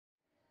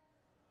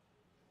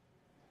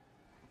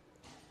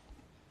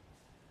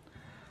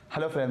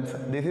Hello friends,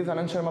 this is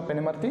Ananth Sharma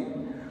penumarthi,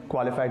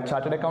 qualified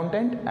chartered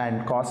accountant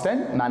and cost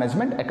and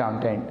management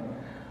accountant.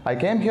 I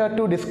came here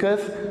to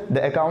discuss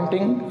the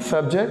accounting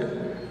subject.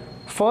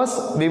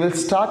 First, we will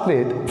start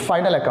with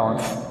final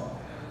accounts.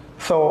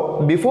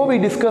 So, before we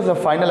discuss the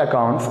final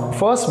accounts,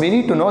 first we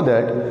need to know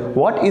that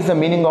what is the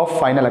meaning of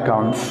final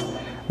accounts,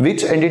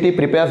 which entity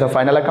prepares the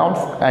final accounts,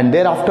 and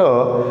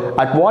thereafter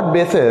at what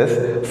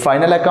basis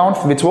final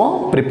accounts which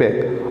were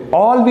prepared.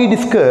 All we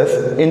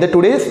discuss in the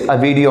today's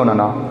video,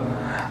 Nana.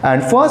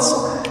 And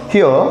first,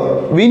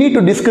 here we need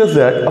to discuss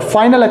that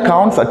final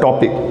accounts a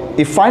topic.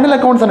 If final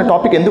accounts are a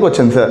topic, enduku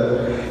vachindi sir?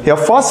 Here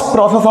first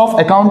process of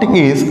accounting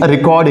is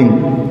recording.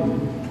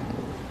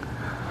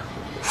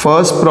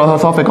 First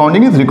process of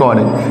accounting is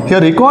recording.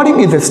 Here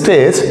recording is a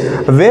stage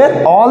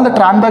where all the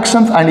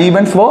transactions and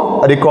events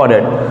were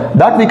recorded.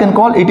 That we can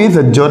call it is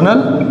a journal.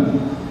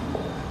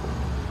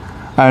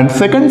 And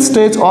second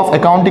stage of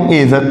accounting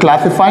is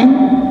classifying.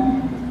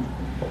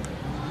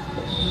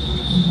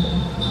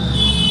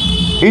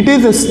 It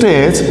is a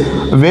stage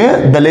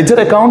where the ledger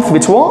accounts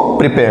which were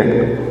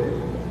prepared.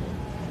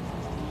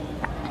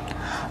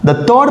 The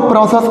third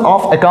process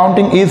of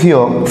accounting is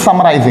here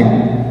summarizing.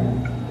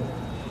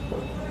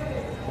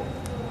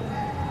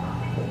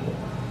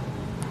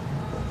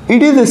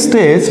 It is a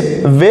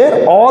stage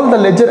where all the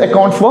ledger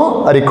accounts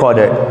were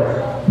recorded.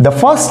 The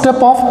first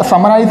step of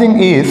summarizing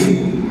is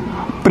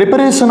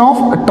preparation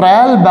of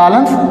trial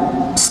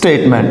balance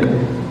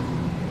statement.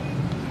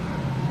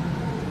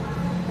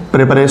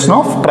 Preparation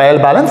of trial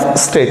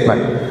balance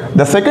statement.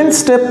 The second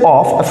step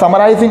of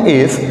summarizing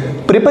is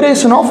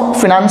preparation of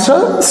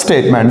financial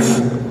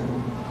statements.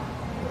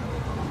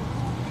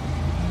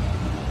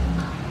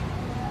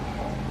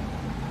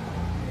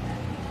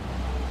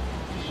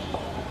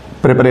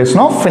 Preparation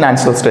of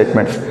financial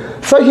statements.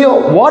 So here,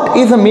 what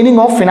is the meaning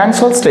of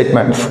financial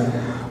statements?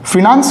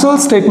 Financial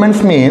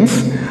statements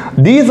means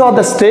these are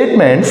the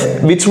statements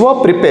which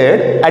were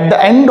prepared at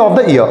the end of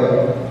the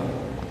year.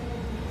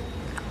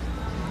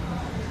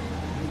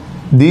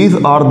 These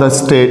are the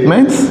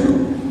statements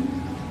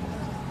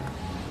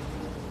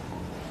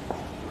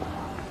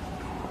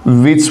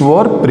which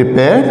were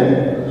prepared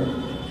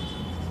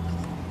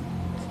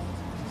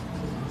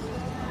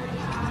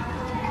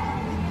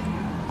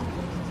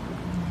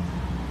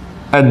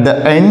at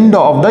the end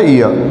of the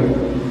year.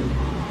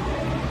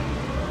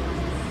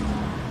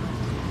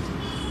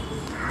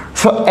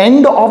 So,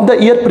 end of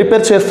the year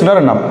prepare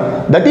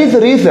chestunnaru. That is the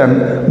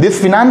reason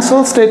this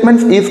financial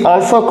statements is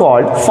also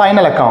called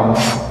final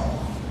accounts.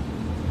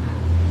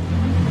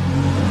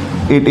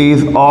 It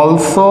is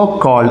also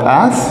called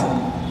as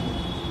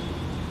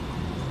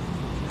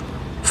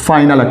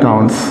final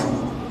accounts.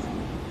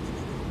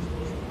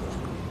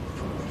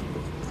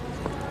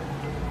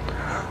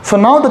 So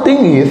now the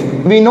thing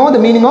is, we know the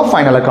meaning of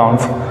final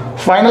accounts.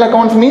 Final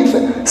accounts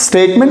means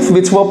statements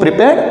which were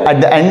prepared at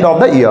the end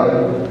of the year.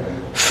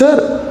 Sir,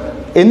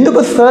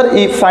 enduku sir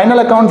ee final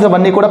accounts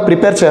avanni kuda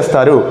prepare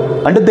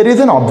chestaru ante there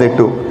is an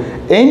objective.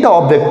 Enti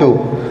objective?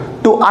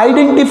 To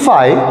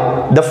identify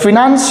the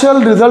financial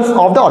results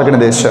of the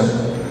organization.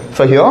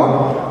 So here,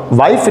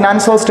 why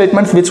financial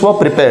statements which were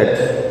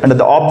prepared? And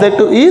the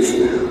objective is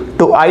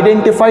to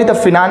identify the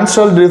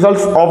financial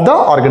results of the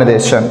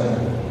organization.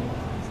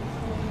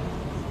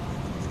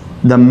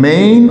 The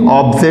main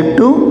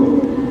objective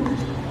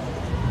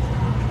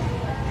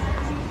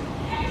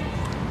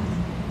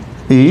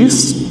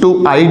is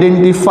to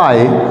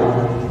identify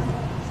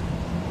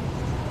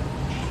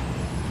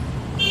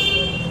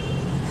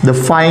the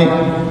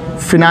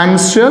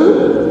financial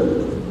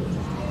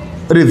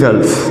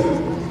results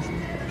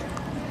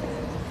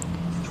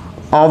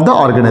of the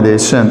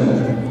organization.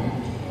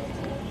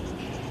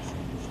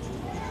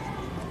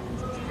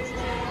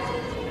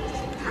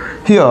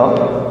 Here,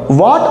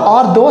 what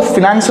are those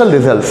financial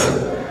results?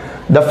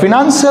 The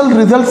financial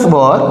results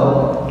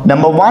were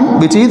number one,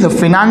 which is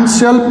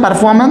financial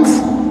performance.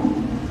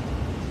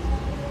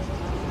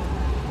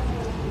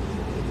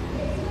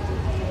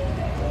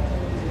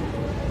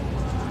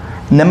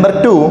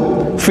 Number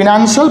two,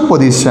 financial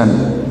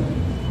position.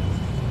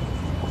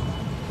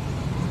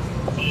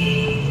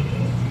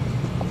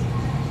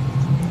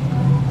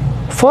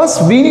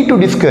 First, we need to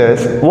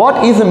discuss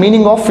what is the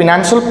meaning of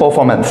financial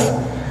performance.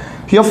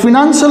 Here,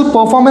 financial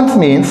performance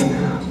means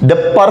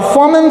the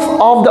performance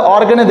of the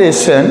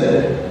organization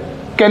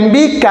can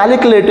be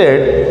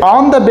calculated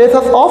on the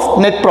basis of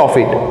net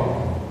profit.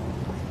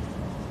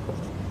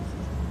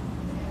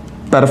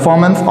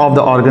 Performance of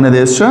the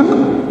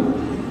organization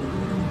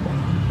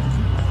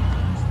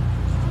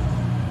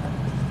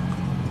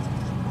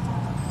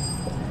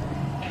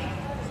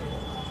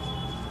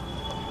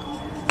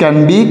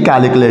can be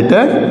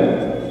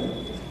calculated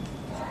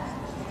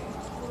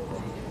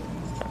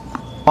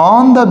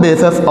on the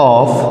basis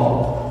of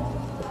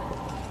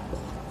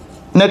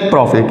net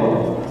profit.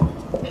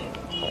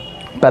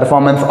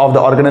 Performance of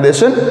the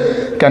organization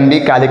can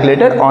be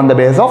calculated on the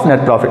basis of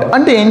net profit.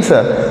 And the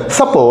answer,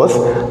 suppose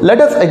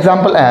let us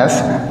example as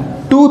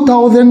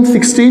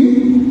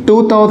 2016,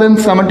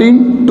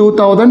 2017,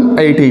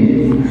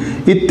 2018.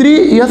 ఈ 3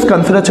 years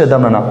consider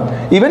చేద్దాం నాన్న.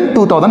 Even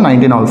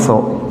 2019 also.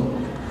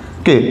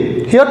 Okay,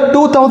 here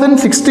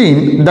 2016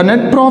 the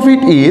net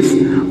profit is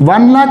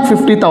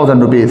 1,50,000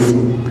 rupees,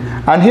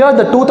 and here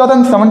the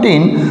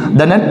 2017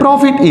 the net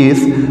profit is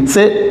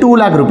say 2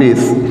 lakh rupees.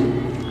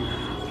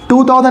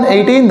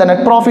 2018 the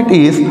net profit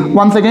is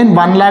once again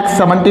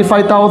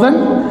 1,75,000,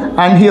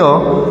 and here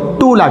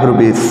 2 lakh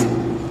rupees.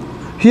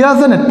 Here's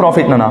the net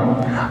profit nana.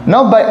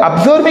 Now by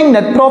observing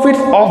net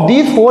profits of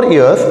these 4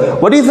 years,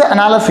 what is the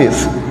analysis?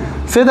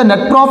 Say the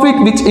net profit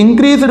which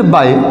increased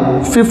by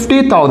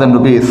 50,000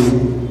 rupees.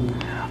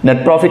 Net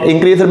profit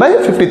increased by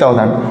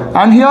 50,000,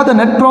 and here the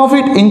net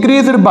profit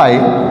decreased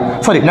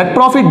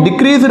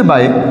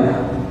by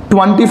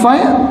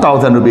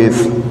 25,000 rupees,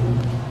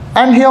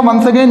 and here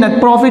once again net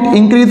profit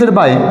increased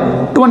by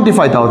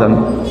 25,000.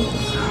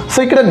 So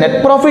ikkada net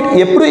profit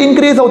eppudu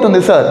increase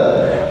avutundi sir?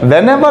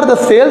 Whenever the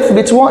sales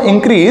which were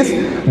increase,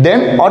 then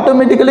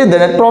automatically the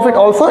net profit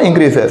also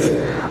increases.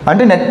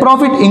 అంటే net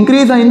profit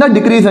increase అయిందా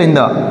decrease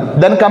అయిందా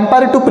దాన్ని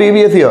compare to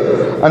previous year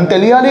అని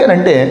తెలియాలి అని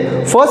అంటే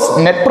first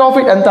net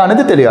profit ఎంత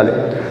అనేది తెలియాలి.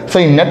 సో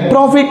ఈ నెట్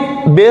ప్రాఫిట్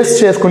బేస్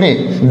చేసుకుని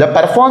the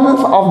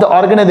performance of the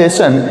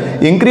organisation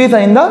increase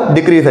అయిందా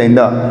డిక్రీజ్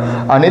అయిందా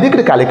అనేది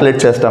ఇక్కడ క్యాలిక్యులేట్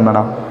చేస్తాం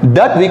మనం.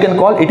 That we can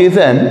call it is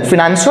an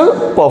financial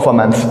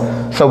performance.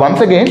 So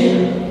once again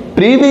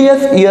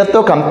previous ఇయర్తో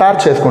compare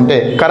చేసుకుంటే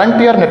కరెంట్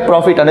ఇయర్ నెట్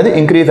ప్రాఫిట్ అనేది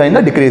ఇంక్రీజ్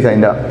అయిందా డిక్రీజ్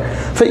అయిందా.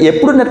 సో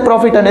ఎప్పుడు నెట్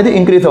ప్రాఫిట్ అనేది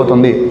ఇంక్రీజ్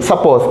అవుతుంది?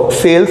 సపోజ్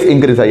సేల్స్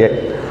ఇంక్రీజ్ అయ్యాయి,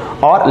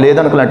 are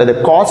లేదనుకున్నట్లయితే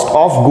cost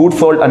of goods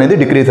sold అనేది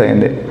decrease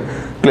అయ్యింది,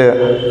 క్లియర్.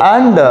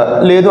 అండ్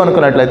లేదు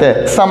అనుకున్నట్లయితే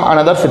some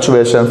another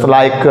situations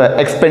like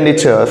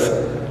expenditures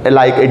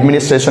like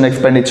administration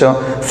expenditure,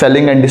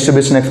 selling and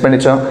distribution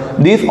expenditure,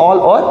 these all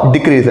are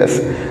decreases.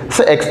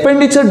 So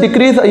expenditure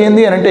decrease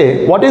ayindi anante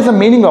what is the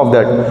meaning of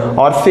that?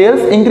 Or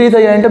sales increase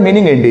ayante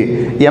meaning enti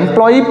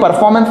employee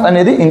performance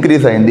anedi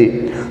increase ayindi.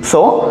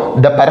 So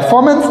the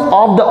performance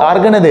of the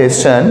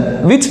organization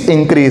which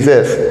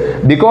increases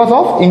because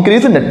of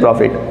increase in net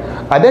profit.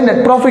 Ade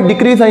net profit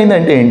decrease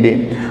ayindante enti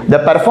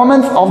the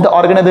performance of the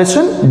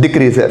organization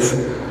decreases.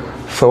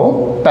 So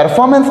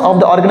performance of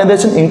the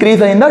organisation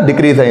increase అయిందా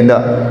decrease అయిందా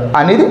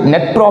అనేది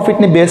net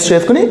ప్రాఫిట్ని base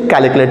చేసుకుని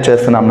calculate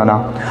చేస్తున్నాం నాన్న.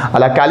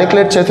 అలా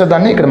calculate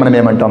చేసేదాన్ని ఇక్కడ మనం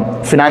ఏమంటాం?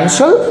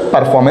 ఫినాన్షియల్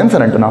పర్ఫార్మెన్స్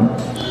అని అంటున్నాం.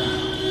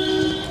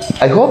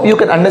 I hope you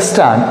can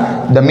understand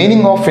the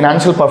meaning of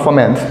financial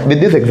performance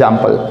with this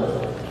example.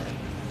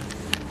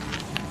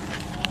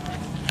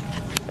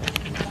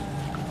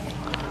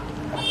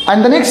 And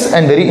the next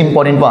and very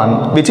important one,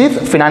 which is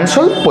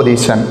financial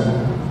position.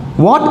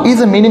 What is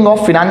the meaning of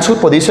financial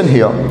position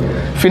here?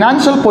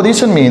 Financial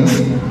position means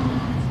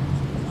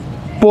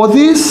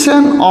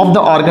position of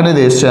the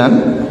organization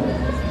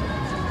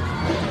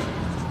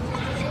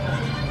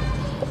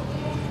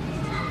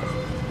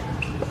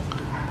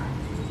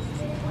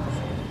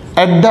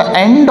at the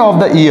end of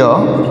the year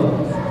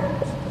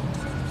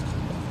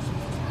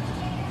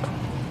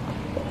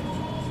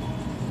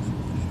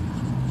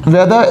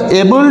whether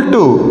able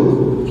to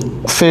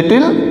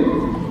settle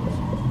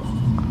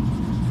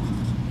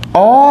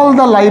all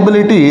the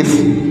liabilities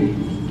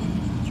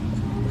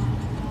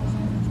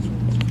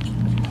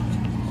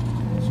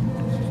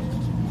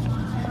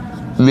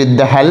with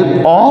the help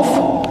of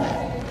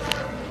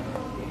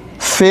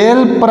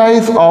sale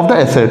price of the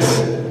assets.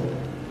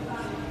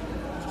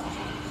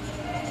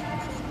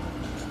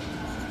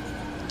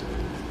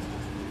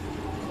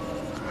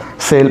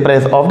 Sale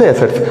price of the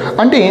assets.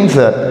 Ante em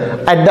sir,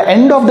 at the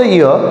end of the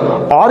year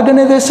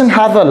organization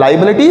has the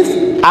liabilities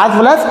as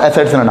well as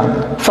assets nana.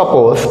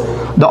 Suppose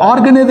the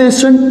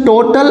organization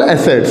total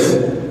assets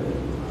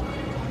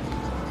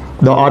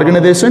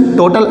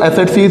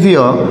is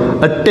here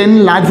at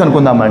 10 lakhs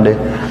anukundamandi,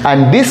 and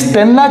this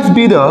 10 lakhs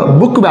be the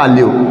book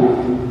value.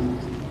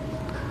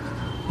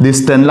 This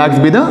 10 lakhs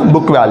be the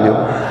book value,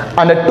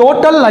 and the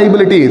total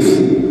liabilities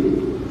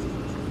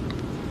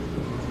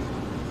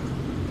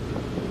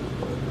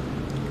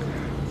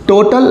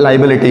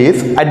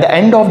at the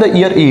end of the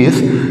year is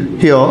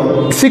here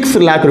 6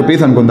 lakh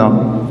rupees anukundam.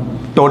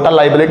 Total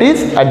liabilities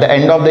at the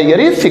end of the year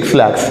is 6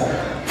 lakhs.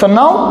 So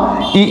now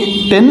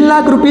 10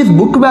 lakh rupees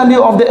book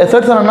value of the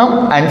assets annam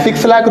and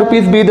 6 lakh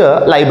rupees be the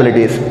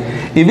liabilities.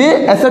 ఇవే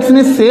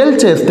అసెట్స్ని sale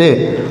చేస్తే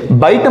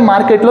బయట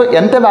మార్కెట్లో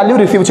ఎంత value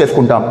receive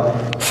చేసుకుంటాం?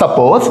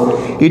 Suppose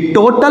ఈ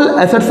total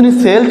అసెట్స్ని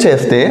sale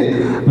చేస్తే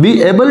we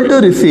able to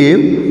receive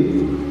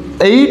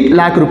 8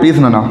 lakh rupees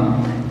nana.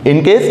 In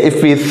case if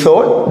we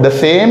sold the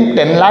same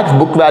 10 lakhs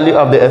book value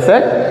of the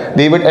asset,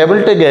 we would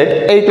able to get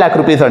 8 lakh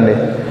rupees only.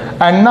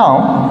 And now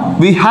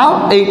we have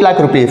 8 lakh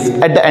rupees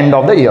at the end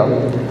of the year.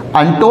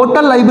 And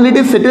total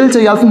liabilities settle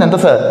cheyalsindi enta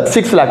sir?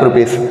 6 lakh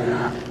rupees.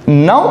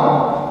 Now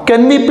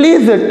can we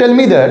please tell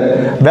me that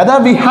whether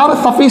we have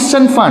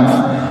sufficient funds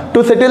to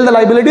settle the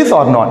liabilities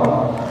or not?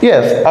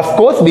 Yes, of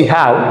course we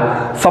have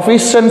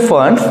sufficient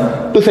funds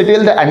to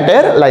settle the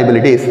entire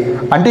liabilities.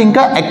 Ante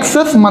inka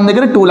excess మన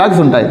దగ్గర 2 lakhs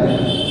ఉంటాయి.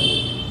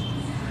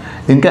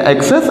 ఇంకా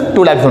excess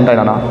 2 lakhs ఉంటాయి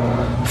నాన్న.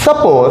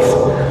 Suppose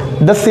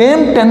the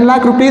same 10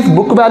 lakh rupees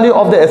book value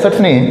of the assets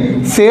ని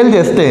sale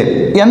చేస్తే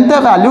ఎంత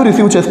value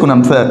receive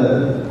చేసుకున్నాం సార్?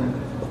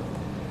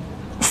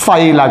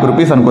 5 lakh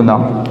rupees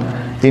అనుకుందాం.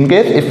 In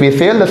case if we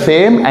sell the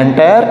same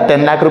entire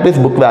 10 lakh rupees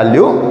book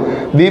value,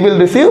 we will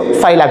receive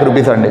 5 lakh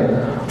rupees అండి.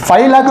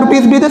 5 lakh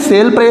rupees be the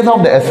sale price of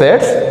the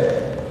assets,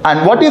 and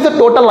what is the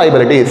total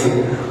liabilities?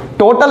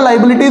 Total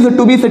liabilities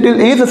to be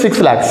settled is 6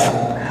 lakhs.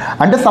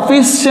 అంటే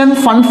sufficient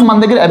funds మన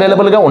దగ్గర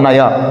అవైలబుల్గా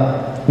ఉన్నాయా?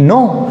 No.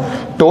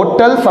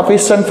 Total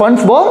sufficient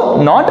funds were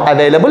not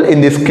available in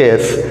this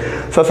case.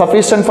 So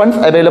sufficient funds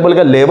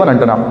availableగా లేవని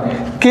అంటున్నాం.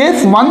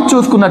 Case 1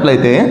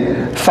 చూసుకున్నట్లయితే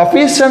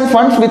sufficient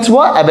funds which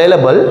were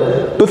available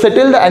to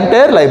settle the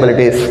entire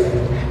liabilities.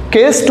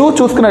 Case 2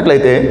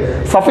 చూసుకున్నట్లయితే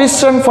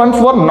sufficient funds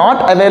were not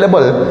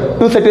available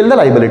to settle the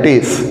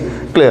liabilities.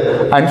 Clear?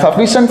 And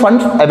sufficient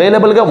funds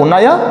availableగా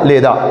ఉన్నాయా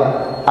లేదా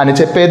అని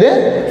చెప్పేదే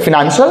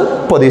financial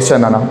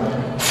position అన్న.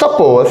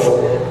 Suppose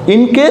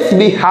in case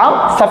we have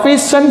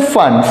sufficient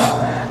funds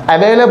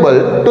available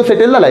to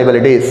settle the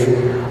liabilities,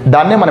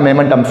 దాన్నే మనం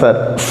ఏమంటాం sir?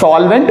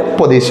 Solvent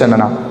position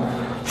అన్న.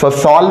 సో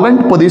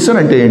సాల్వెంట్ పొజిషన్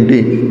అంటే ఏంటి?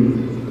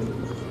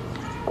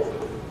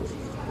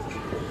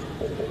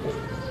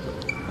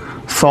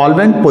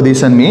 Solvent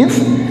position means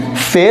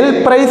sale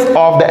price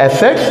of the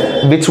assets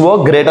which were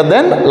greater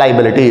than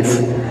liabilities.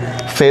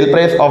 Sale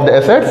price of the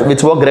assets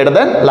which were greater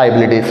than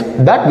liabilities.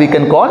 That we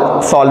can call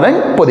solvent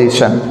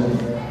position.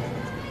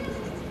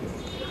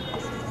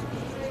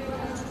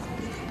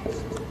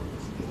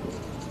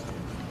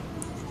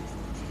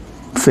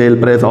 Sale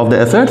price of the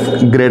assets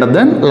greater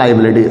than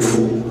liabilities.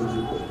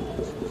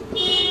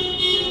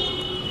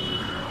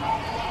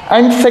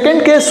 And second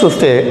case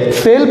చూస్తే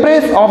sale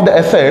price of the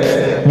assets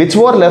which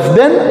were less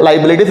than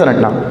liabilities అని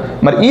అంటున్నాం.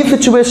 మరి ఈ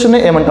situation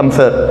ఏమంటాం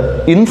sir?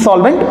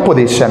 Insolvent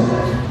position.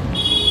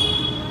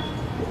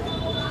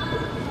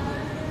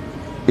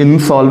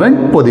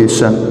 Insolvent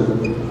position.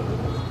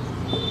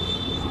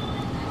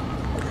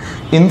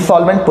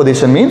 Insolvent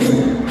position means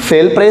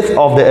sale price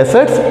of the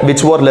assets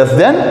which were less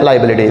than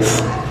liabilities.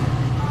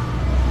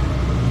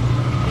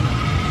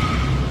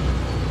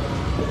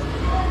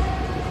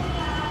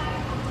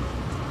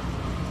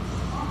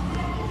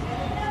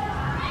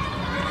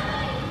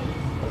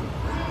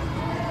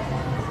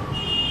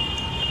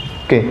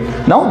 Okay,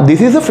 now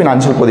this is a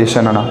financial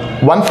position.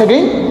 Once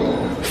again,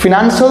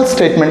 financial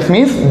statements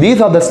means these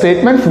are the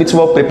statements which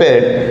were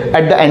prepared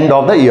at the end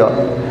of the year.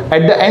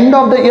 At the end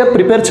of the year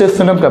prepare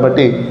చేస్తున్నాం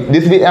కాబట్టి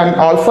this we can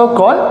also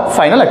call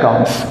final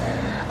accounts.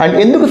 And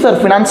ఎందుకు sir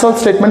financial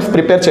statements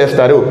prepare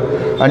చేస్తారు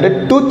అంటే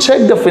to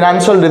check the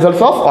financial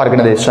results of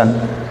organisation.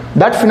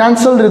 That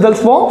financial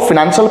results for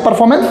financial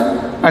performance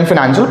and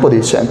financial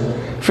position.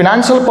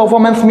 Financial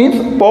performance means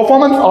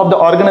performance of the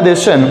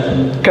organization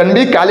can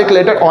be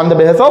calculated on the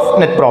basis of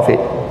net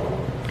profit.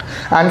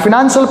 And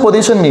financial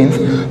position means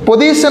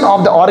position of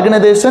the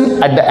organization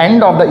at the end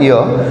of the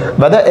year,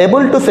 whether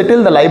able to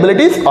settle the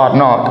liabilities or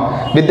not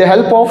with the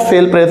help of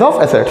sale price of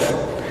assets.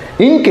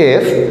 In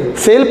case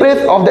sale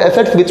price of the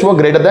assets which were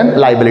greater than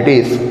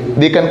liabilities,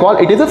 we can call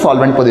it is a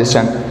solvent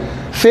position.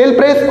 Sale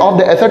price of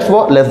the assets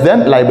were less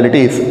than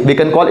liabilities, we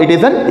can call it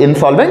is an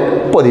insolvent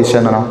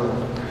position.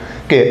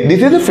 Okay, this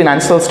is the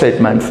financial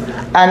statements.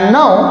 And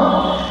now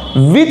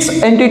which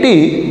entity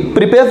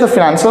prepares the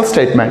financial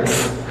statements?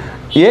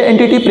 A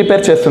entity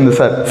prepare చేస్తుంది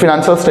sir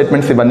financial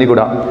statements ఇవన్నీ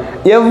కూడా?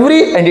 Every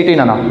entity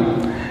నానా,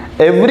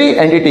 every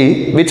entity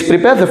which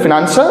prepares the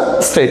financial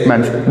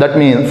statements. That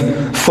means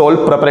soul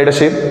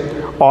proprietorship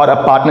or a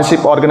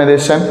partnership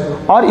organization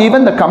or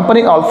even the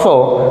company also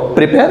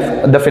prepares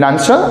the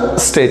financial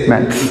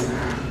statements.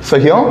 So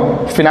here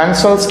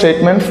financial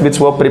statements which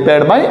were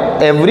prepared by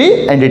every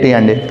entity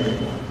and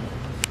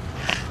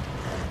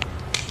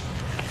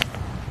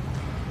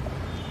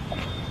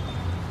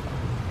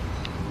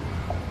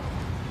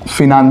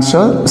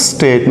financial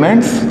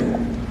statements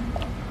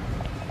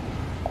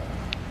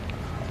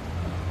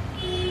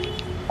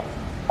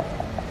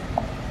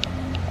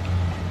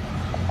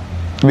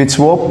which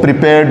were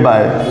prepared by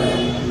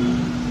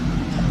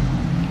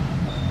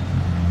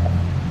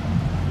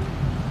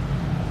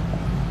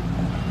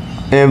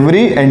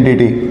every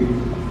entity,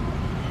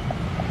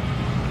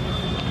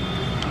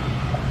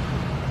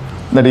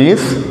 that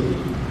is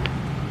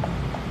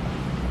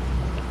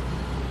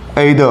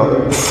either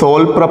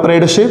sole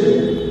proprietorship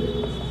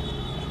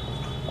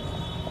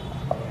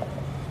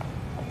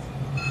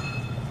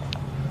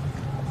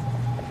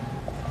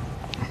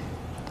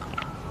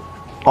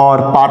or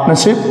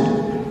partnership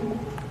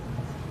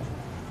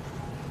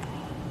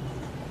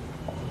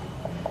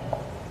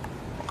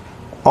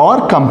or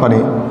company.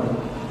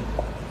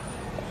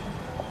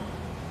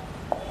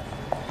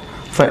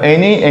 So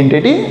any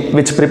entity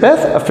which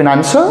prepares a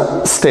financial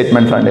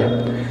statement.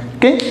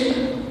 Okay,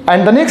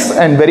 and the next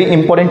and very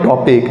important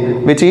topic,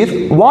 which is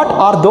what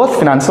are those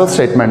financial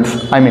statements?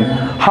 I mean,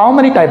 how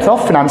many types of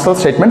financial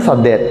statements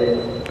are there?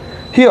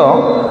 Here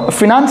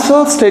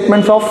financial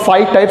statements of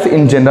 5 types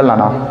in general.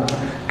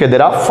 Okay,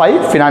 there are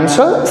 5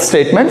 financial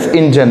statements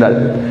in general.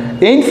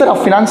 Aims of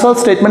financial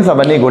statements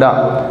avanni kuda.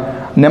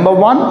 Number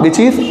 1, which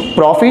is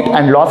profit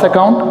and loss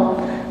account,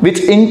 which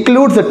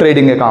includes the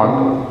trading account.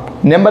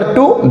 Number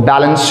 2,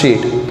 balance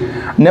sheet.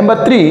 Number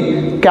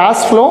 3,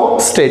 cash flow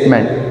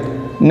statement.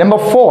 Number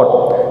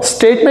 4,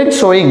 statement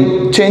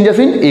showing changes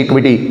in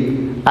equity,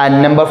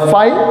 and number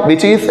 5,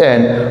 which is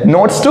in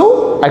notes to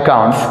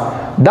accounts,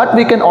 that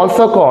we can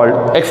also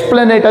call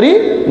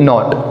explanatory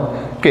note.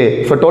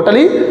 Okay, so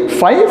totally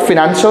 5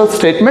 financial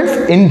statements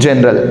in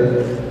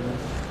general.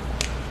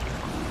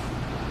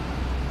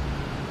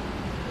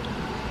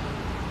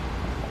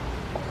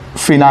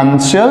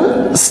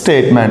 Financial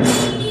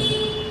statements.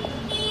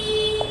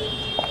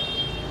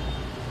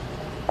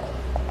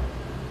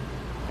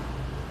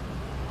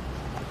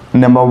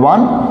 Number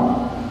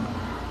 1,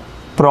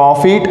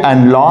 profit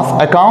and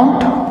loss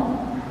account.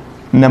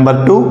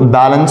 Number 2,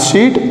 balance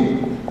sheet.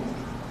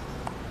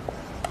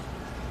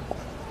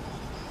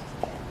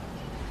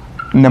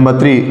 Number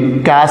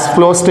 3, cash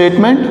flow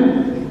statement.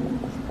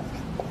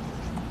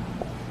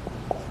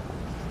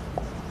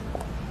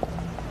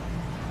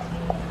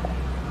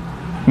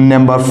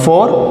 Number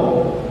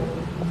 4,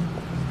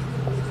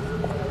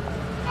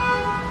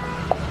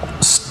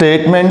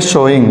 statement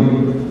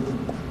showing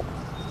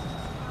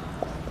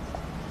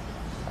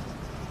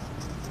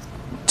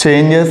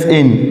changes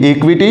in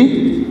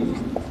equity.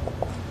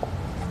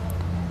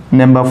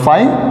 Number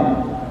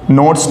 5,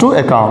 notes to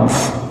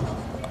accounts.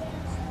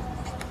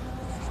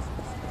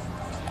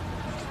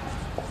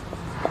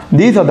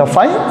 These are the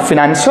 5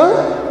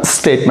 financial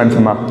statements.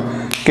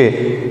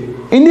 Okay.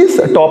 In this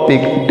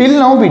topic, till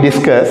now we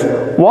discussed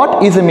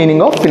what is the meaning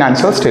of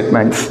financial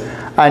statements,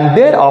 and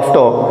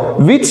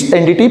thereafter which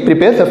entity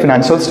prepares the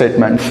financial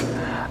statements,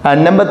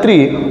 and number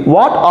 3,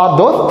 what are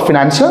those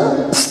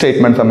financial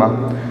statements.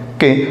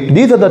 Okay,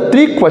 these are the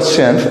 3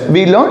 questions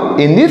we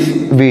learned in this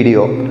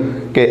video.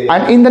 Okay,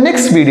 and in the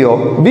next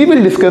video we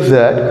will discuss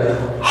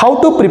that how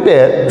to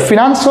prepare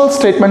financial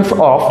statements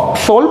of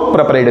sole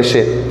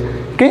proprietorship.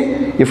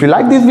 Okay, if you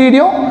like this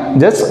video,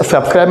 just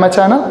subscribe my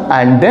channel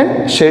and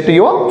then share to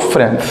your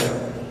friends.